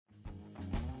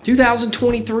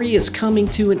2023 is coming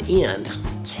to an end.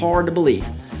 It's hard to believe.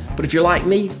 But if you're like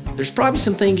me, there's probably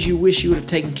some things you wish you would have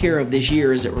taken care of this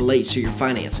year as it relates to your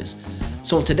finances.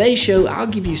 So on today's show, I'll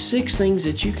give you 6 things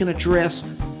that you can address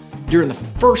during the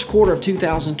first quarter of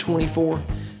 2024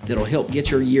 that'll help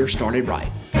get your year started right.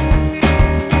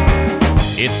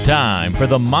 It's time for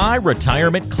the My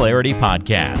Retirement Clarity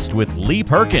Podcast with Lee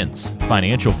Perkins,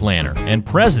 financial planner and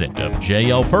president of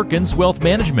J.L. Perkins Wealth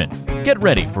Management. Get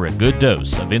ready for a good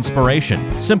dose of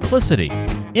inspiration, simplicity,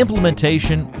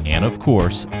 implementation, and of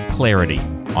course, clarity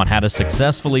on how to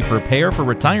successfully prepare for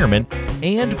retirement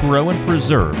and grow and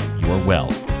preserve your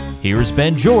wealth. Here's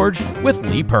Ben George with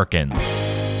Lee Perkins.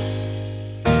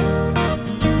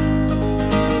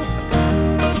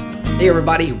 Hey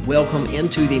everybody, welcome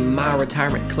into the My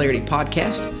Retirement Clarity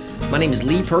Podcast. My name is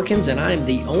Lee Perkins and I am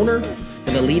the owner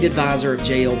and the lead advisor of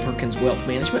J.L. Perkins Wealth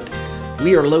Management.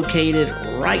 We are located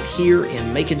right here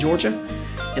in Macon, Georgia,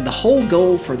 and the whole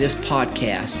goal for this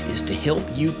podcast is to help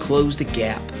you close the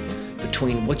gap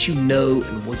between what you know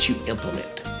and what you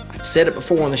implement. I've said it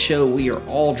before on the show, we are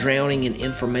all drowning in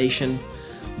information,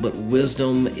 but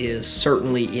wisdom is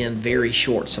certainly in very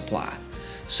short supply.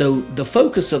 So the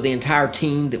focus of the entire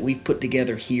team that we've put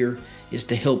together here is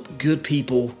to help good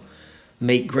people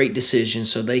make great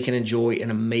decisions so they can enjoy an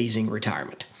amazing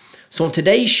retirement. So on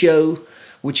today's show,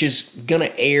 which is going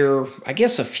to air, I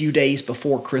guess, a few days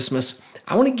before Christmas,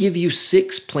 I want to give you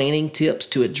 6 planning tips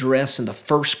to address in the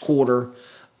first quarter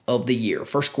of the year,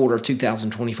 first quarter of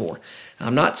 2024.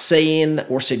 I'm not saying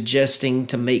or suggesting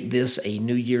to make this a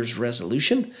New Year's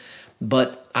resolution,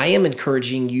 but I am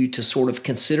encouraging you to sort of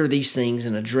consider these things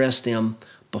and address them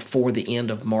before the end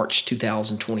of March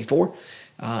 2024.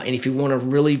 And if you want to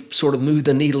really sort of move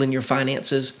the needle in your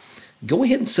finances, go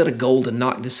ahead and set a goal to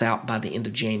knock this out by the end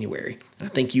of January. And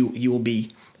I think you will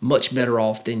be much better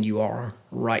off than you are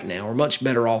right now, or much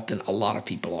better off than a lot of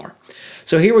people are.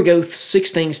 So here we go,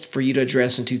 6 things for you to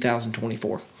address in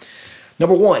 2024.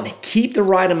 Number 1, keep the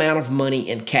right amount of money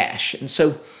in cash. And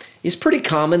so it's pretty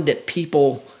common that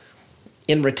people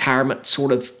in retirement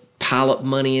sort of pile up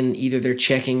money in either their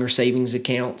checking or savings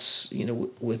accounts,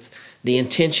 with the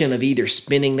intention of either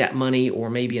spending that money or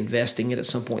maybe investing it at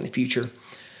some point in the future.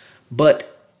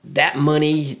 But that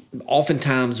money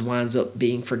oftentimes winds up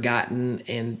being forgotten,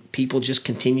 and people just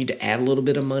continue to add a little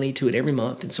bit of money to it every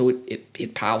month, and so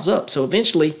it piles up. So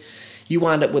eventually you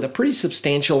wind up with a pretty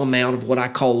substantial amount of what I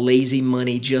call lazy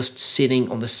money just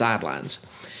sitting on the sidelines.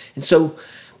 And so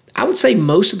I would say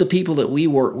most of the people that we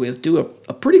work with do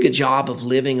a pretty good job of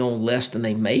living on less than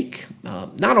they make,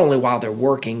 not only while they're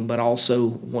working, but also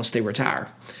once they retire.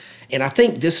 And I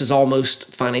think this is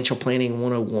almost financial planning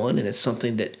 101, and it's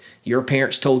something that your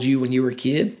parents told you when you were a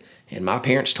kid, and my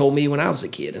parents told me when I was a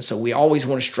kid. And so we always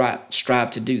want to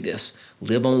strive to do this,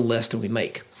 live on less than we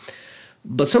make.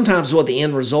 But sometimes what the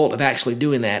end result of actually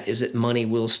doing that is that money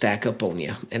will stack up on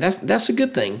you, and that's a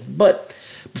good thing. But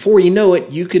before you know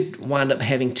it, you could wind up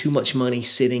having too much money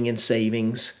sitting in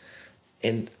savings.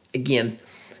 And again,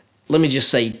 let me just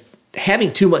say,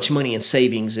 having too much money in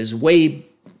savings is way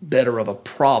better of a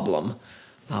problem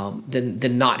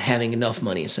than not having enough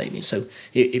money in savings. So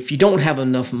if you don't have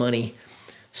enough money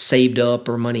saved up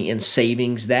or money in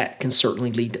savings, that can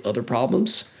certainly lead to other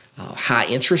problems. High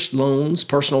interest loans,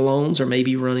 personal loans, or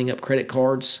maybe running up credit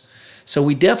cards. So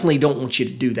we definitely don't want you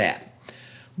to do that.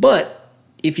 But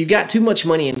if you got too much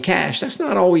money in cash, that's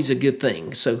not always a good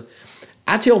thing. So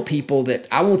I tell people that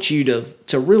I want you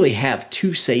to really have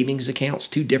 2 savings accounts,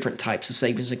 2 different types of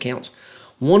savings accounts.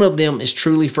 One of them is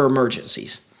truly for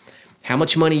emergencies. How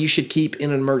much money you should keep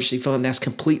in an emergency fund, that's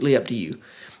completely up to you.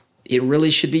 It really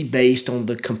should be based on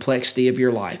the complexity of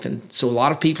your life. And so a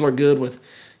lot of people are good with,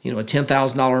 a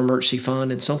 $10,000 emergency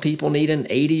fund, and some people need an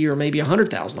 $80,000 or maybe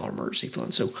 $100,000 emergency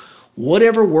fund. So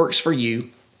whatever works for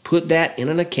you, put that in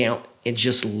an account and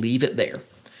just leave it there.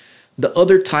 The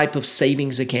other type of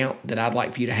savings account that I'd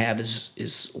like for you to have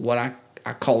is what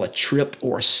I call a trip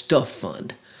or a stuff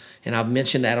fund. And I've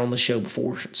mentioned that on the show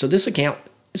before. So this account,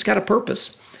 it's got a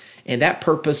purpose. And that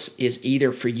purpose is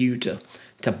either for you to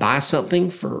buy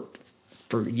something for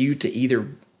you to either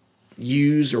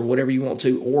use or whatever you want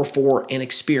to, or for an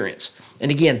experience.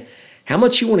 And again, how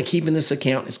much you want to keep in this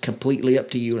account is completely up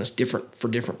to you, and it's different for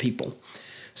different people.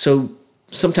 So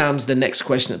sometimes the next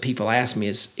question that people ask me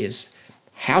is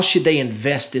how should they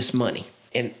invest this money?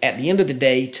 And at the end of the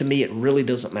day, to me, it really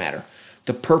doesn't matter.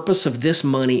 The purpose of this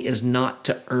money is not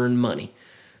to earn money.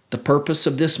 The purpose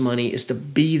of this money is to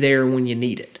be there when you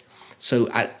need it. So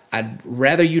I'd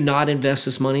rather you not invest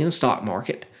this money in the stock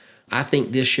market. I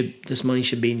think this money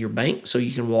should be in your bank, so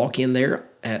you can walk in there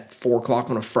at 4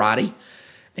 o'clock on a Friday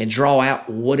and draw out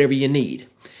whatever you need.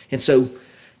 And so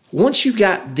once you've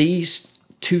got these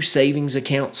two savings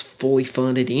accounts fully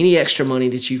funded, any extra money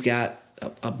that you've got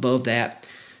above that,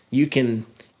 you can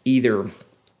either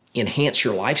enhance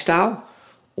your lifestyle,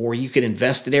 or you could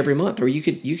invest it every month, or you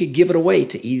could give it away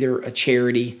to either a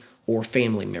charity or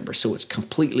family member. So it's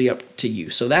completely up to you.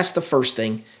 So that's the first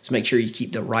thing, is make sure you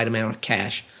keep the right amount of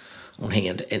cash on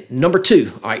hand. And number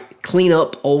two, all right, clean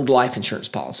up old life insurance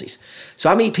policies. So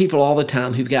I meet people all the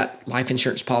time who've got life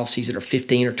insurance policies that are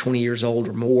 15 or 20 years old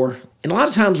or more. And a lot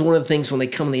of times one of the things when they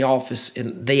come in the office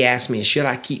and they ask me is, should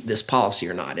I keep this policy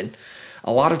or not? And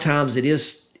a lot of times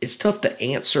it's tough to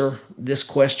answer this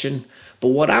question. But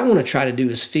what I want to try to do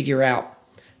is figure out,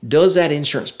 does that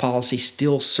insurance policy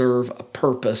still serve a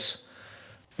purpose?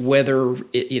 Whether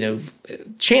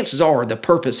chances are the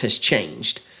purpose has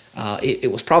changed.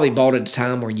 It was probably bought at a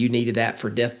time where you needed that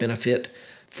for death benefit,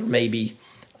 for maybe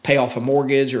pay off a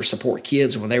mortgage or support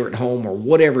kids when they were at home or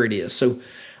whatever it is. So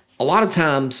a lot of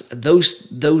times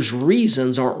those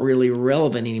reasons aren't really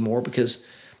relevant anymore because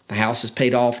the house is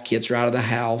paid off, kids are out of the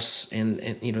house, and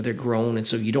they're grown, and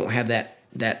so you don't have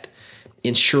that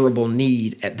insurable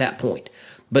need at that point.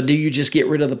 But do you just get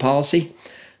rid of the policy?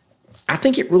 I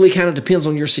think it really kind of depends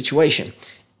on your situation.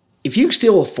 If you can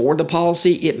still afford the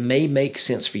policy, it may make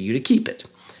sense for you to keep it.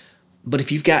 But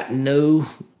if you've got no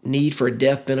need for a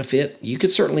death benefit, you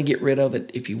could certainly get rid of it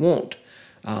if you want.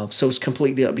 So it's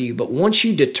completely up to you. But once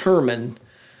you determine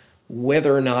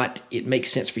whether or not it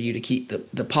makes sense for you to keep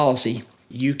the policy,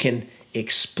 you can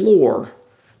explore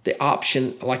the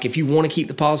option. Like if you want to keep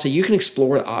the policy, you can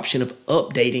explore the option of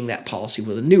updating that policy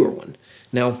with a newer one.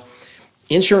 Now,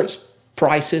 insurance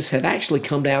prices have actually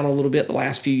come down a little bit the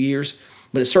last few years,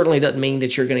 but it certainly doesn't mean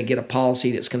that you're going to get a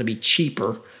policy that's going to be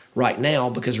cheaper right now,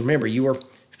 because remember, you are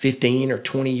 15 or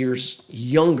 20 years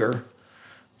younger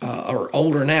or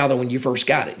older now than when you first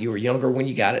got it. You were younger when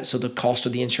you got it, so the cost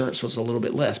of the insurance was a little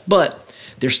bit less. But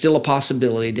there's still a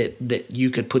possibility that you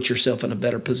could put yourself in a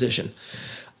better position.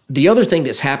 The other thing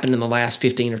that's happened in the last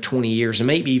 15 or 20 years, and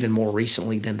maybe even more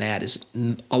recently than that, is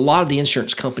a lot of the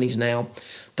insurance companies now,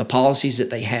 the policies that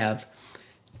they have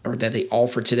or that they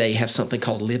offer today have something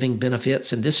called living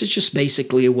benefits. And this is just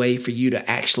basically a way for you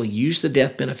to actually use the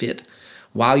death benefit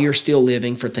while you're still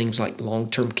living for things like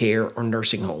long-term care or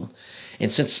nursing home.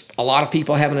 And since a lot of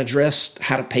people haven't addressed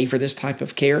how to pay for this type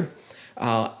of care,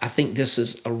 I think this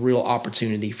is a real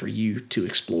opportunity for you to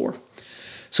explore.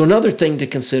 So another thing to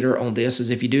consider on this is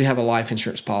if you do have a life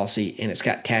insurance policy and it's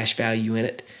got cash value in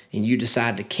it and you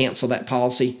decide to cancel that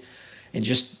policy and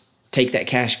just take that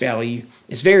cash value,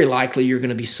 it's very likely you're going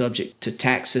to be subject to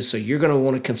taxes. So you're going to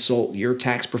want to consult your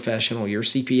tax professional, your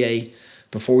CPA,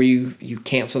 before you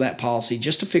cancel that policy,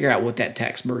 just to figure out what that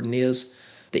tax burden is.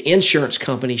 The insurance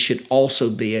company should also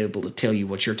be able to tell you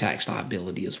what your tax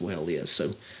liability as well is.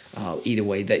 So either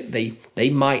way, they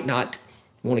might not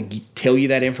want to tell you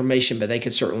that information, but they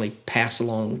could certainly pass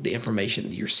along the information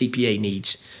that your CPA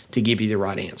needs to give you the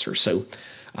right answer. So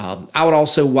I would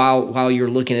also, while you're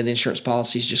looking at insurance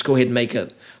policies, just go ahead and make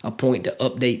a point to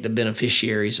update the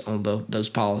beneficiaries on those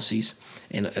policies.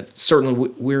 And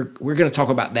certainly we're going to talk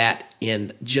about that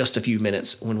in just a few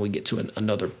minutes when we get to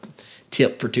another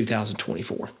tip for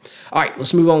 2024. All right,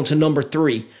 let's move on to number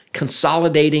 3,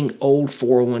 consolidating old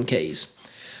 401ks.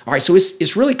 All right, so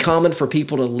it's really common for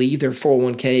people to leave their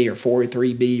 401k or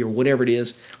 403b or whatever it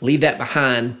is, leave that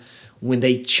behind when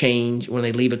they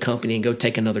leave a company and go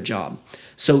take another job.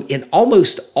 So in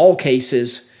almost all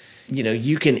cases,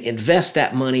 you can invest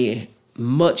that money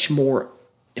much more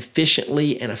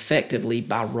efficiently and effectively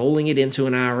by rolling it into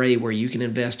an IRA where you can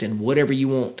invest in whatever you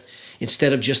want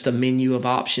instead of just a menu of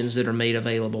options that are made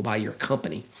available by your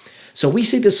company. So we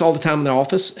see this all the time in the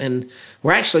office, and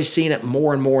we're actually seeing it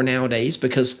more and more nowadays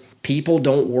because people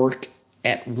don't work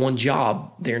at one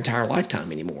job their entire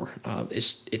lifetime anymore.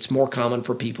 It's more common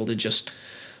for people to just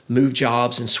move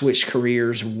jobs and switch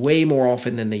careers way more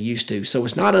often than they used to. So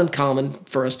it's not uncommon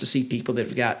for us to see people that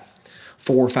have got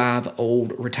 4 or 5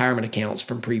 old retirement accounts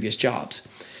from previous jobs.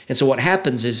 And so what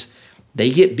happens is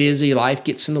they get busy, life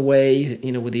gets in the way,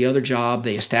 with the other job,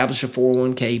 they establish a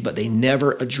 401k, but they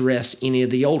never address any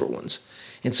of the older ones.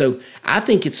 And so I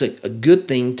think it's a good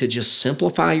thing to just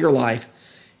simplify your life,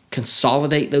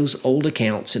 consolidate those old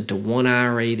accounts into one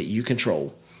IRA that you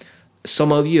control.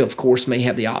 Some of you, of course, may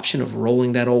have the option of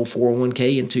rolling that old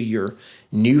 401k into your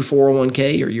new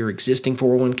 401k or your existing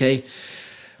 401k.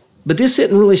 But this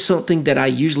isn't really something that I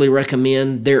usually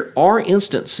recommend. There are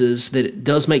instances that it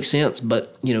does make sense,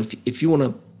 but if you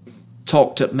want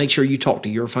to make sure you talk to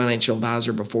your financial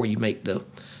advisor before you make the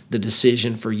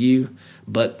decision for you.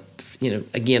 But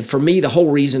again, for me, the whole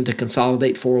reason to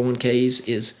consolidate 401ks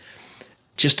is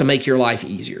just to make your life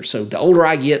easier. So the older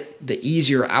I get, the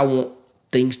easier I want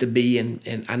things to be.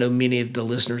 And I know many of the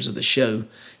listeners of the show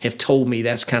have told me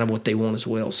that's kind of what they want as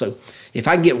well. So if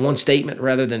I can get one statement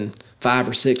rather than 5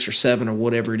 or 6 or 7 or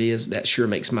whatever it is, that sure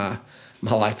makes my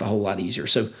life a whole lot easier.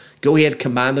 So go ahead,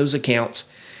 combine those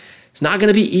accounts. It's not going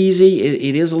to be easy.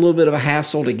 It is a little bit of a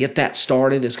hassle to get that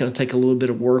started. It's going to take a little bit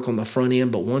of work on the front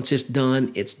end, but once it's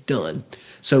done, it's done.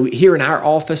 So here in our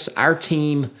office, our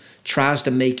team tries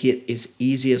to make it as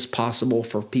easy as possible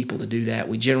for people to do that.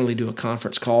 We generally do a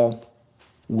conference call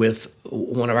with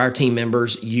one of our team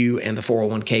members, you, and the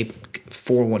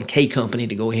 401k company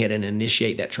to go ahead and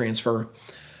initiate that transfer.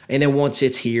 And then once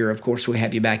it's here, of course, we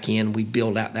have you back in. We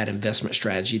build out that investment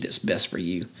strategy that's best for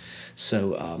you.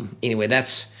 So anyway,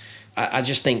 I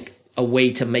just think a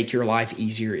way to make your life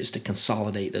easier is to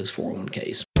consolidate those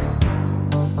 401ks.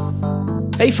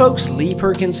 Hey folks, Lee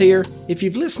Perkins here. If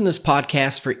you've listened to this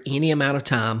podcast for any amount of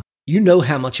time, you know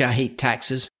how much I hate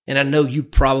taxes, and I know you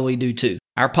probably do too.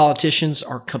 Our politicians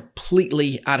are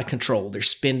completely out of control. Their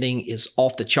spending is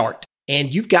off the chart,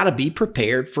 and you've got to be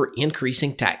prepared for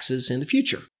increasing taxes in the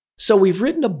future. So we've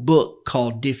written a book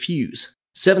called Diffuse,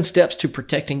 7 Steps to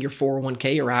Protecting Your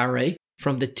 401k or IRA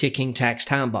from the Ticking Tax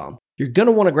Time Bomb. You're going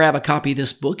to want to grab a copy of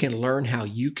this book and learn how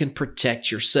you can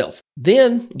protect yourself.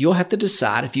 Then you'll have to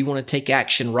decide if you want to take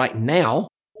action right now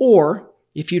or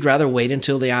if you'd rather wait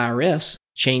until the IRS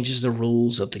changes the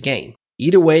rules of the game.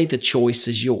 Either way, the choice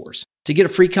is yours. To get a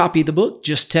free copy of the book,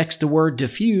 just text the word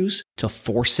diffuse to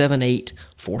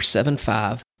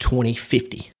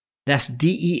 478-475-2050. That's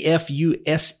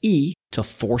DEFUSE to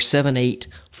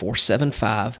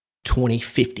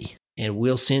 478-475-2050. And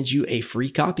we'll send you a free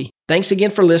copy. Thanks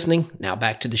again for listening. Now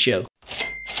back to the show.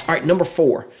 All right, number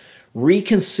 4,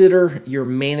 reconsider your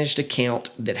managed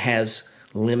account that has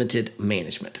limited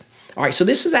management. All right, so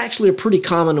this is actually a pretty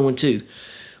common one too.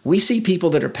 We see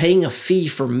people that are paying a fee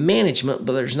for management,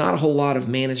 but there's not a whole lot of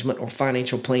management or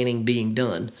financial planning being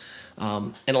done.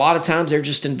 And a lot of times they're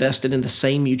just invested in the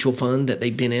same mutual fund that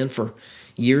they've been in for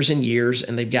years and years,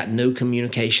 and they've got no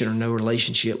communication or no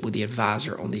relationship with the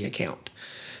advisor on the account.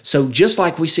 So just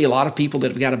like we see a lot of people that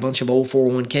have got a bunch of old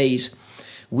 401ks,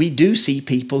 we do see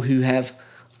people who have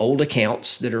old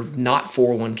accounts that are not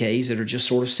 401ks that are just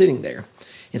sort of sitting there.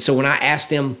 And so when I ask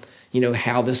them,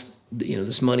 how this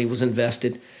money was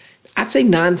invested, I'd say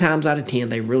 9 times out of 10,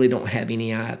 they really don't have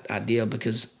any idea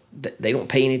because they don't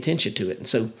pay any attention to it. And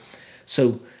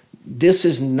so this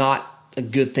is not a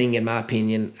good thing in my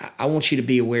opinion. I want you to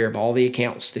be aware of all the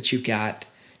accounts that you've got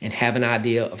and have an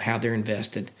idea of how they're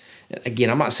invested. Again,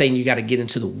 I'm not saying you got to get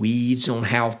into the weeds on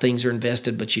how things are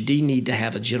invested, but you do need to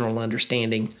have a general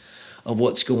understanding of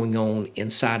what's going on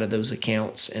inside of those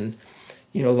accounts. And,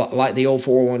 like the old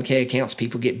 401k accounts,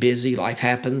 people get busy, life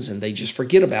happens, and they just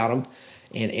forget about them.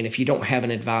 And if you don't have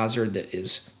an advisor that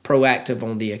is proactive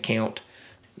on the account,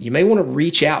 you may want to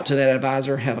reach out to that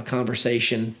advisor, have a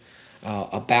conversation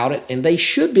about it, and they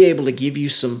should be able to give you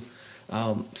some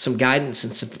guidance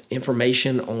and some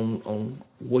information on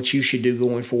what you should do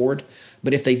going forward.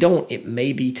 But if they don't, it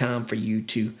may be time for you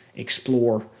to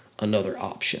explore another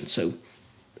option. So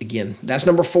again, that's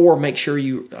number 4. Make sure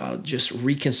you just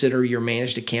reconsider your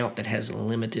managed account that has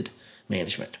limited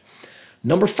management.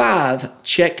 Number 5,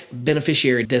 check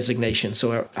beneficiary designation.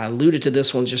 So I alluded to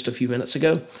this one just a few minutes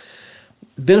ago.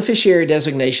 Beneficiary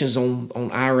designations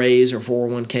on IRAs or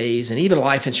 401ks and even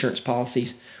life insurance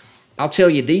policies, I'll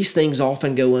tell you, these things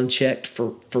often go unchecked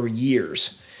for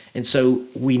years. And so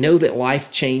we know that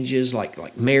life changes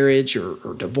like marriage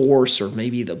or divorce or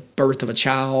maybe the birth of a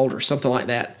child or something like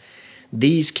that.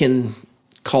 These can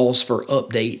cause for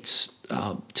updates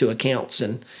to accounts.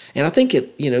 And I think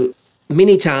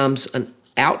many times an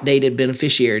outdated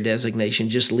beneficiary designation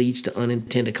just leads to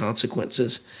unintended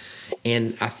consequences.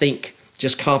 And I think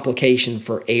just complication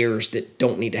for heirs that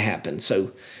don't need to happen.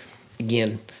 So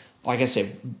again, like I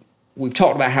said, we've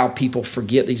talked about how people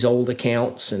forget these old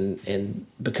accounts and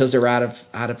because they're out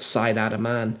of sight, out of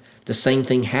mind, the same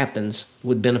thing happens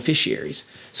with beneficiaries.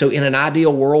 So in an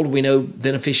ideal world, we know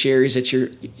beneficiaries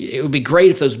it would be great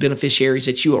if those beneficiaries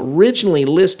that you originally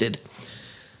listed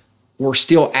were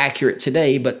still accurate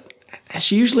today, but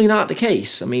that's usually not the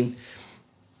case. I mean,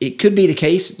 it could be the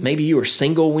case. Maybe you were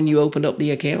single when you opened up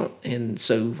the account, and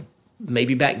so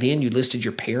maybe back then you listed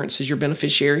your parents as your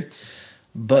beneficiary.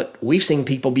 But we've seen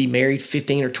people be married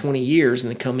 15 or 20 years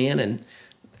and they come in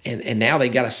and now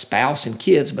they've got a spouse and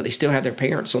kids, but they still have their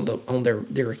parents on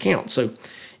their account. So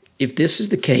if this is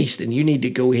the case, then you need to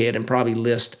go ahead and probably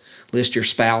list your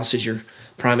spouse as your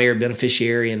primary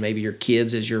beneficiary and maybe your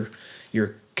kids as your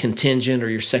contingent or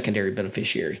your secondary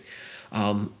beneficiary.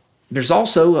 There's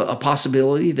also a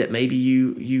possibility that maybe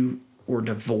you were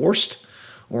divorced,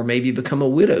 or maybe you become a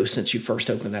widow since you first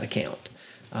opened that account.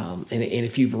 And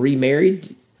if you've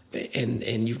remarried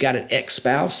and you've got an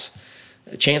ex-spouse,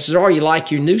 chances are you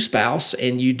like your new spouse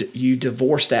and you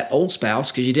divorced that old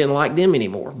spouse because you didn't like them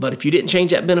anymore. But if you didn't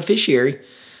change that beneficiary,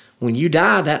 when you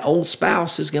die, that old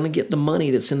spouse is going to get the money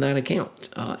that's in that account.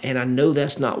 And I know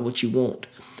that's not what you want,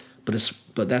 but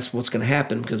that's what's going to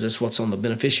happen because it's what's on the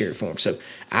beneficiary form. So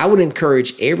I would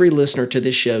encourage every listener to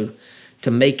this show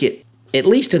to make it at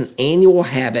least an annual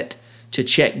habit to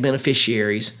check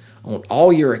beneficiaries on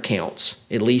all your accounts,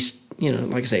 at least,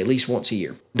 like I say, at least once a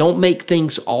year. Don't make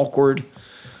things awkward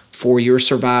for your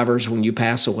survivors when you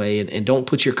pass away, and don't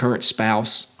put your current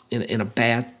spouse in a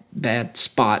bad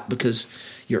spot because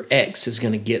your ex is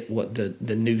going to get what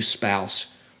the new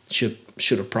spouse should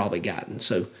have probably gotten.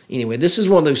 So anyway, this is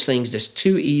one of those things that's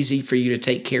too easy for you to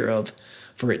take care of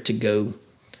for it to go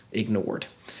ignored.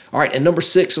 All right, and number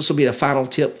 6, this will be the final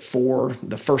tip for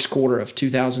the first quarter of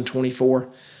 2024.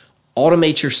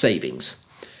 Automate your savings.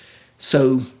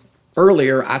 So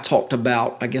earlier I talked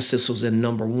about, I guess this was in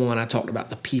number 1, I talked about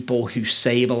the people who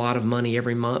save a lot of money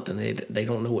every month and they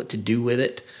don't know what to do with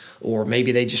it, or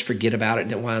maybe they just forget about it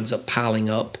and it winds up piling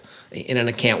up in an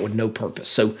account with no purpose.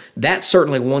 So that's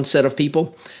certainly one set of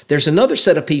people. There's another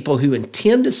set of people who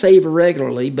intend to save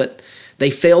regularly, but they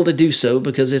fail to do so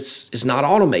because it's not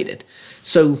automated.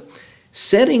 So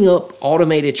setting up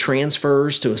automated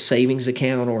transfers to a savings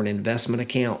account or an investment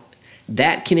account,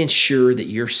 that can ensure that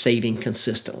you're saving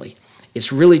consistently.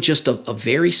 It's really just a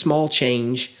very small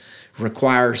change,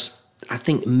 requires, I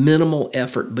think, minimal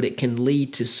effort, but it can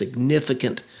lead to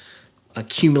significant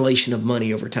accumulation of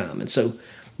money over time. And so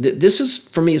this is,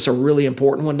 for me, it's a really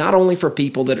important one, not only for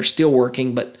people that are still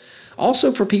working, but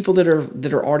also for people that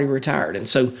are already retired. And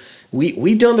so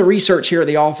we've done the research here at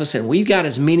the office, and we've got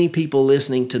as many people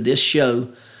listening to this show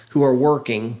who are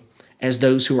working as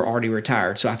those who are already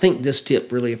retired. So I think this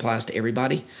tip really applies to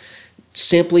everybody.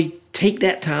 Simply take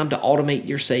that time to automate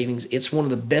your savings. It's one of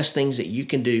the best things that you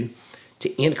can do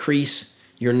to increase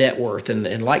your net worth.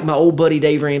 And like my old buddy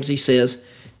Dave Ramsey says,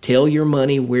 tell your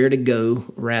money where to go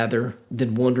rather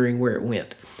than wondering where it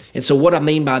went. And so what I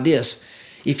mean by this,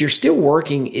 if you're still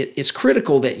working, it's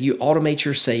critical that you automate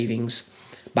your savings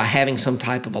by having some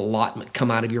type of allotment come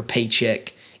out of your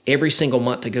paycheck every single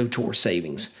month to go towards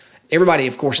savings. Everybody,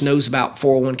 of course, knows about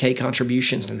 401k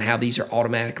contributions and how these are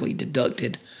automatically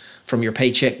deducted from your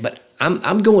paycheck, but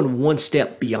I'm going one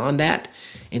step beyond that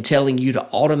and telling you to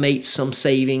automate some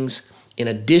savings in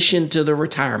addition to the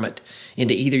retirement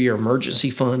into either your emergency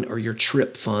fund or your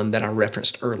trip fund that I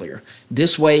referenced earlier.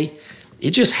 This way,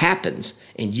 it just happens,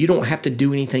 and you don't have to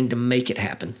do anything to make it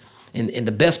happen. And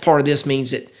the best part of this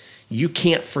means that you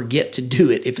can't forget to do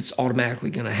it if it's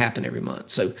automatically going to happen every month.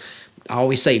 So I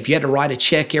always say, if you had to write a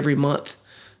check every month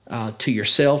to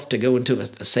yourself to go into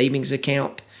a savings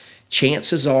account,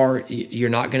 chances are you're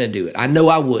not going to do it. I know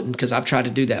I wouldn't, because I've tried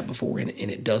to do that before, and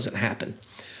it doesn't happen.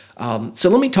 So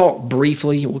let me talk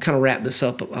briefly. We'll kind of wrap this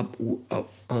up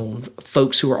on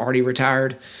folks who are already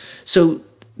retired. So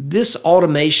this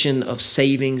automation of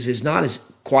savings is not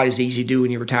quite as easy to do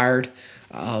when you're retired,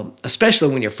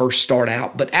 especially when you first start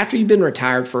out. But after you've been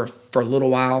retired for a little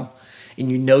while, and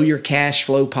you know you're cash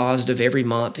flow positive every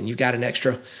month, and you've got an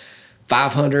extra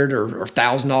 $500 or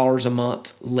 $1,000 a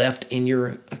month left in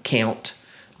your account,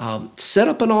 set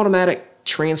up an automatic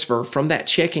transfer from that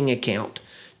checking account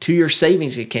to your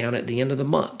savings account at the end of the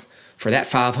month for that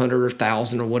 $500 or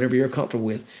 $1,000 or whatever you're comfortable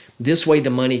with. This way the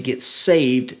money gets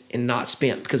saved and not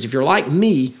spent. Because if you're like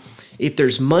me, if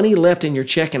there's money left in your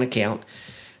checking account,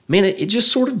 man, it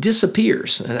just sort of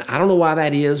disappears. And I don't know why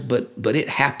that is, but it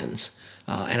happens.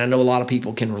 And I know a lot of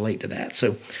people can relate to that.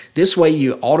 So this way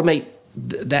you automate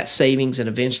that savings, and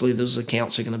eventually those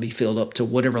accounts are going to be filled up to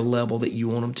whatever level that you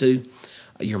want them to.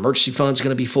 Your emergency fund is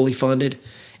going to be fully funded.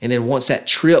 And then once that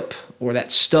trip or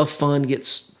that stuff fund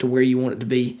gets to where you want it to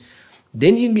be,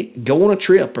 then you can go on a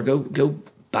trip or go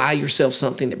buy yourself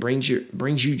something that brings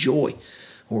you joy.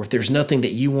 Or if there's nothing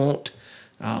that you want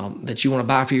to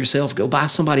buy for yourself, go buy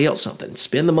somebody else something.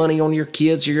 Spend the money on your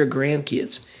kids or your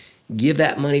grandkids. Give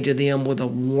that money to them with a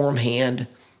warm hand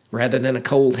rather than a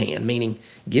cold hand, meaning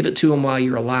give it to them while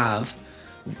you're alive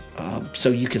so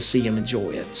you can see them enjoy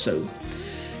it. So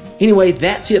anyway,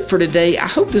 that's it for today. I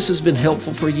hope this has been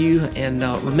helpful for you. And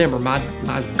remember,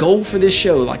 my goal for this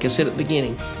show, like I said at the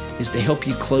beginning, is to help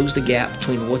you close the gap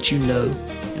between what you know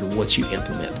and what you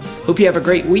implement. Hope you have a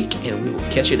great week, and we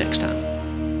will catch you next time.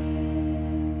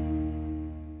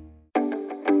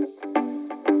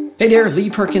 Hey there, Lee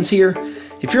Perkins here.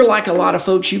 If you're like a lot of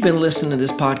folks, you've been listening to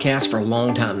this podcast for a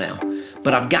long time now.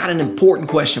 But I've got an important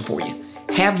question for you.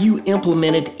 Have you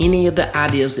implemented any of the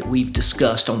ideas that we've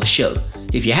discussed on the show?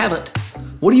 If you haven't,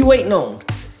 what are you waiting on?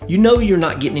 You know you're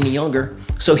not getting any younger.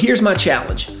 So here's my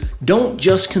challenge. Don't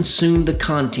just consume the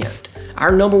content.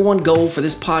 Our number one goal for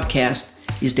this podcast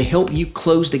is to help you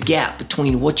close the gap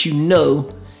between what you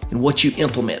know and what you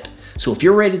implement. So if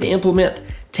you're ready to implement,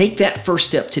 take that first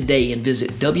step today and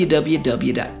visit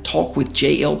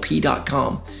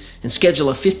www.talkwithjlp.com and schedule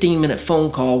a 15-minute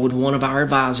phone call with one of our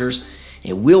advisors,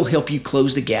 and we'll help you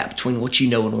close the gap between what you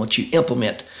know and what you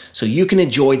implement so you can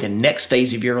enjoy the next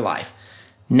phase of your life.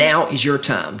 Now is your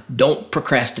time. Don't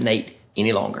procrastinate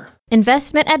any longer.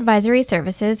 Investment advisory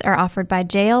services are offered by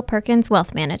J.L. Perkins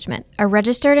Wealth Management, a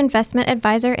registered investment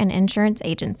advisor and insurance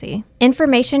agency.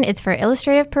 Information is for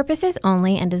illustrative purposes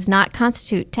only and does not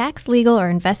constitute tax, legal, or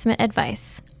investment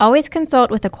advice. Always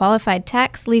consult with a qualified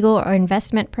tax, legal, or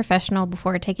investment professional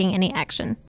before taking any action.